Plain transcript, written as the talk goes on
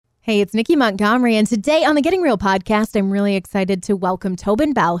Hey, it's Nikki Montgomery, and today on the Getting Real podcast, I'm really excited to welcome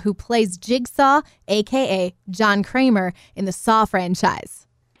Tobin Bell, who plays Jigsaw, a.k.a. John Kramer, in the Saw franchise.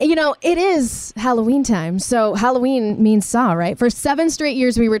 You know, it is Halloween time, so Halloween means Saw, right? For 7 straight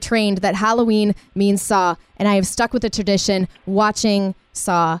years, we were trained that Halloween means Saw, and I have stuck with the tradition, watching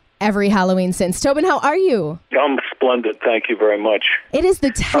Saw every Halloween since. Tobin, how are you? I'm splendid. Thank you very much. It is the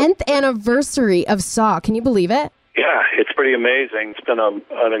 10th anniversary of Saw. Can you believe it? Yeah, it's pretty amazing. It's been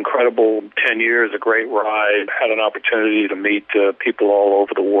an incredible 10 years, a great ride. Had an opportunity to meet people all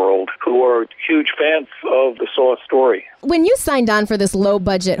over the world who are huge fans of the Saw story. When you signed on for this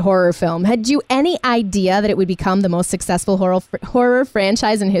low-budget horror film, had you any idea that it would become the most successful horror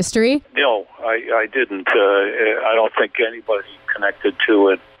franchise in history? No, I didn't. I don't think anybody connected to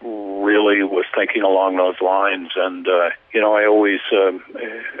it really was thinking along those lines. And I always,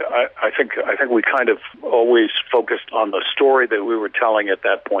 I think we kind of always focused on the story that we were telling at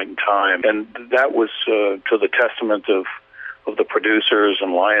that point in time, and that was to the testament of the producers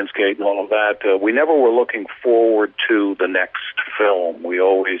and Lionsgate and all of that. We never were looking forward to the next film. We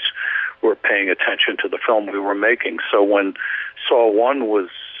always were paying attention to the film we were making. So when Saw 1 was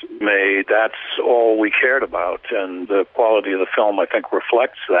made, that's all we cared about, and the quality of the film, I think,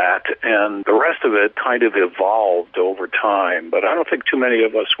 reflects that, and the rest of it kind of evolved over time, but I don't think too many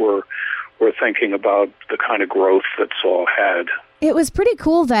of us were thinking about the kind of growth that Saw had. It was pretty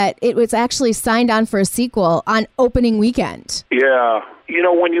cool that it was actually signed on for a sequel on opening weekend. Yeah.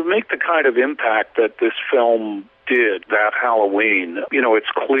 When you make the kind of impact that this film did that Halloween,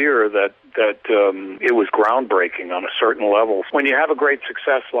 it's clear that it was groundbreaking on a certain level. When you have a great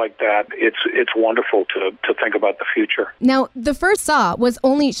success like that, it's wonderful to think about the future. Now, the first Saw was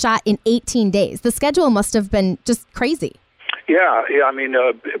only shot in 18 days. The schedule must have been just crazy. Yeah. I mean,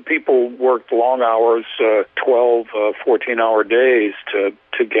 people worked long hours, 12, 14-hour days to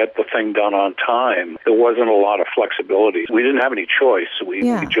get the thing done on time. There wasn't a lot of flexibility. We didn't have any choice. We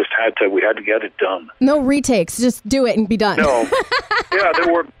just had to get it done. No retakes, just do it and be done. No. Yeah,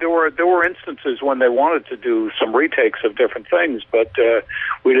 there were instances when they wanted to do some retakes of different things, but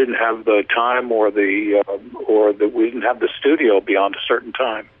we didn't have the time we didn't have the studio beyond a certain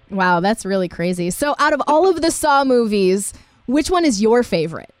time. Wow, that's really crazy. So out of all of the Saw movies, which one is your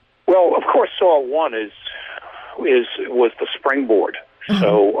favorite? Well, of course, Saw 1 was the springboard.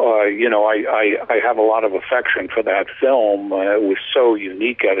 So, I have a lot of affection for that film. It was so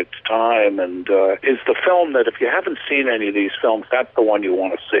unique at its time, and is the film that if you haven't seen any of these films, that's the one you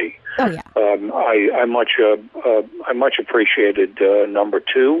want to see. Oh yeah. I much appreciated number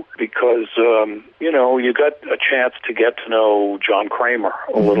 2 because you got a chance to get to know John Kramer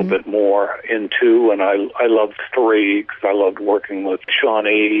a little bit more in 2, and I loved 3 because I loved working with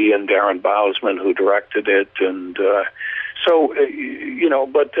Shawnee and Darren Bousman, who directed it, and.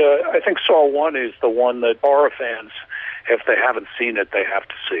 But I think Saw 1 is the one that horror fans, if they haven't seen it, they have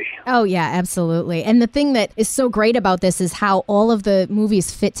to see. Oh, yeah, absolutely. And the thing that is so great about this is how all of the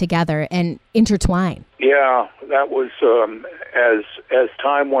movies fit together and intertwine. Yeah, that was, as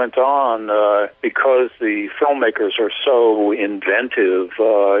time went on, because the filmmakers are so inventive,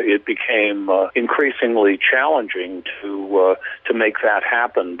 it became increasingly challenging to make that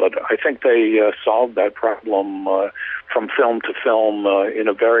happen. But I think they solved that problem from film to film in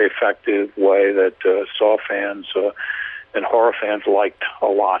a very effective way that Saw fans and horror fans liked a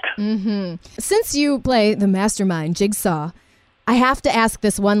lot. Mm-hmm. Since you play the mastermind, Jigsaw, I have to ask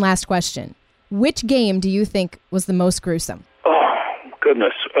this one last question. Which game do you think was the most gruesome? Oh,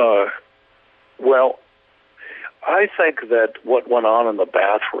 goodness. Well, I think that what went on in the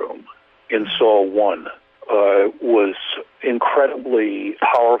bathroom in Saw 1 was incredibly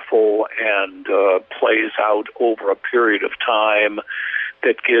powerful and plays out over a period of time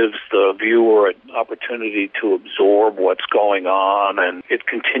that gives the viewer an opportunity to absorb what's going on, and it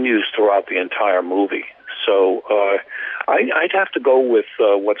continues throughout the entire movie. So I'd have to go with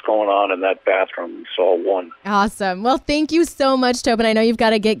what's going on in that bathroom in Saw 1. Awesome. Well, thank you so much, Tobin. I know you've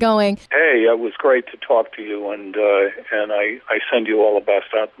got to get going. Hey, it was great to talk to you, and I send you all the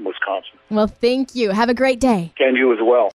best out in Wisconsin. Well, thank you. Have a great day. And you as well.